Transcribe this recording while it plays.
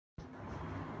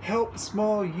help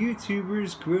small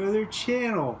YouTubers grow their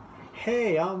channel.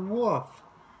 Hey, I'm Wolf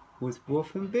with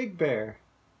Wolf and Big Bear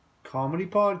Comedy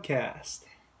Podcast,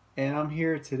 and I'm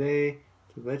here today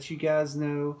to let you guys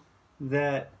know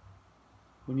that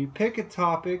when you pick a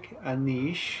topic, a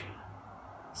niche,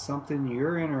 something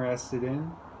you're interested in,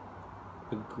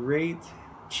 a great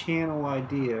channel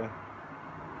idea,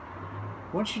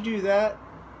 once you do that,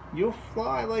 you'll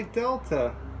fly like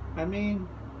Delta. I mean,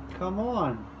 come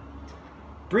on.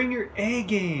 Bring your A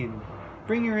game.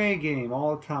 Bring your A game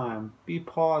all the time. Be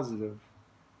positive.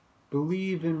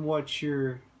 Believe in what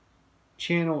your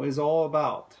channel is all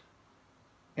about.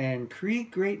 And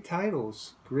create great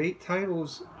titles. Great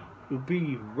titles will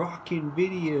be rocking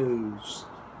videos.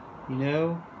 You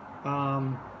know?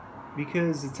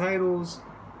 Because the titles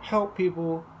help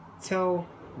people tell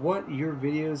what your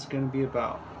video is going to be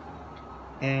about.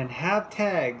 And have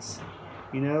tags.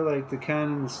 You know, like the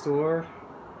kind in the store.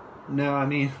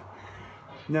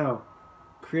 No.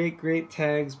 Create great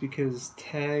tags, because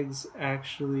tags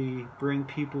actually bring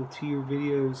people to your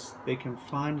videos. They can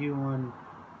find you on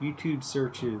YouTube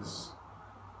searches.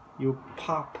 You'll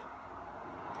pop.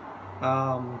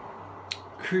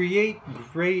 Create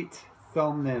great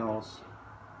thumbnails.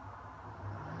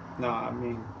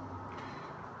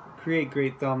 Create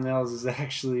great thumbnails is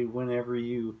actually whenever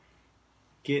you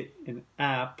get an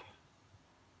app,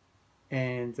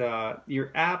 and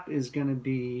your app is going to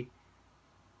be,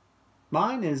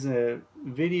 mine is a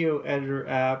video editor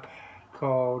app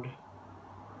called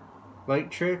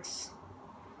Lightricks,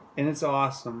 and it's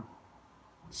awesome.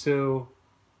 So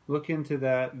look into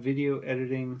that video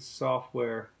editing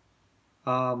software.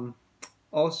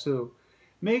 Also,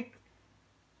 make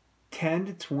 10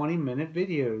 to 20 minute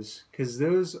videos, because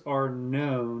those are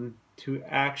known to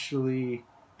actually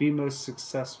be most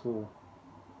successful.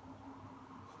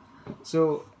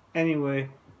 So anyway,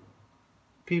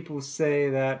 people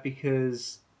say that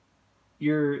because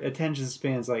your attention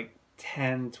span's like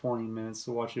 10-20 minutes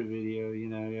to watch a video, you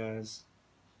know, guys.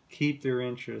 Keep their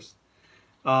interest.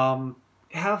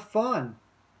 Have fun.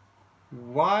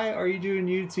 Why are you doing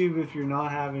YouTube if you're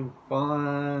not having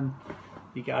fun?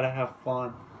 You gotta have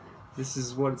fun. This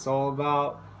is what it's all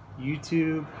about.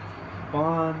 YouTube,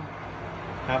 fun,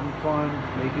 having fun,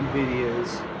 making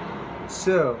videos.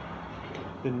 So,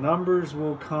 the numbers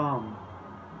will come.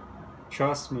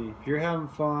 Trust me, if you're having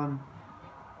fun,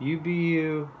 you be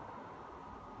you,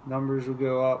 numbers will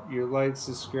go up. Your likes,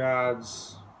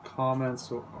 subscribes, comments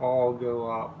will all go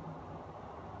up.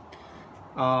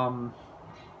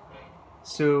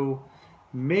 So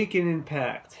make an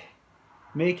impact.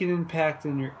 Make an impact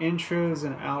in your intros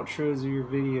and outros of your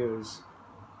videos.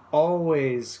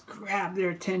 Always grab their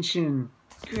attention.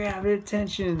 Grab their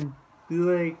attention. Be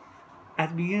like,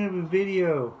 at the beginning of a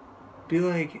video, be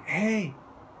like, hey,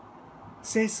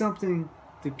 say something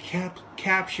to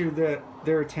capture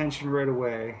their attention right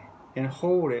away, and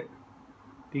hold it,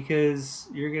 because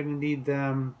you're going to need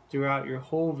them throughout your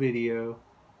whole video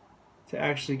to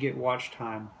actually get watch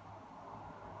time.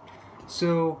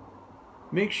 So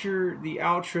make sure the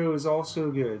outro is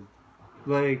also good.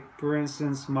 Like, for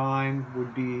instance, mine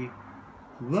would be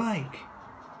like,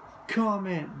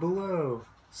 comment below,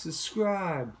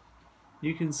 subscribe.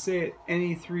 You can say it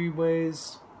any 3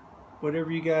 ways.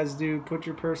 Whatever you guys do, put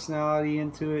your personality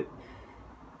into it.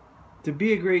 To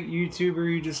be a great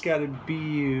YouTuber, you just gotta be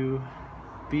you.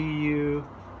 Be you.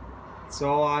 That's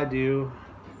all I do.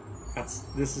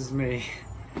 This is me.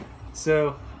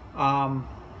 So,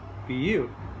 be you.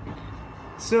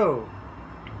 So,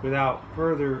 without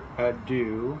further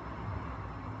ado,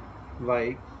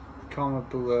 like,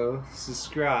 comment below,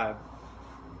 subscribe.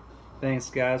 Thanks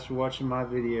guys for watching my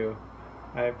video.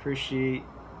 I appreciate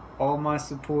all my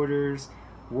supporters,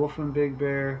 Wolf and Big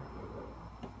Bear.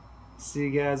 See you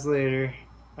guys later.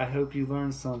 I hope you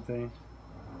learned something.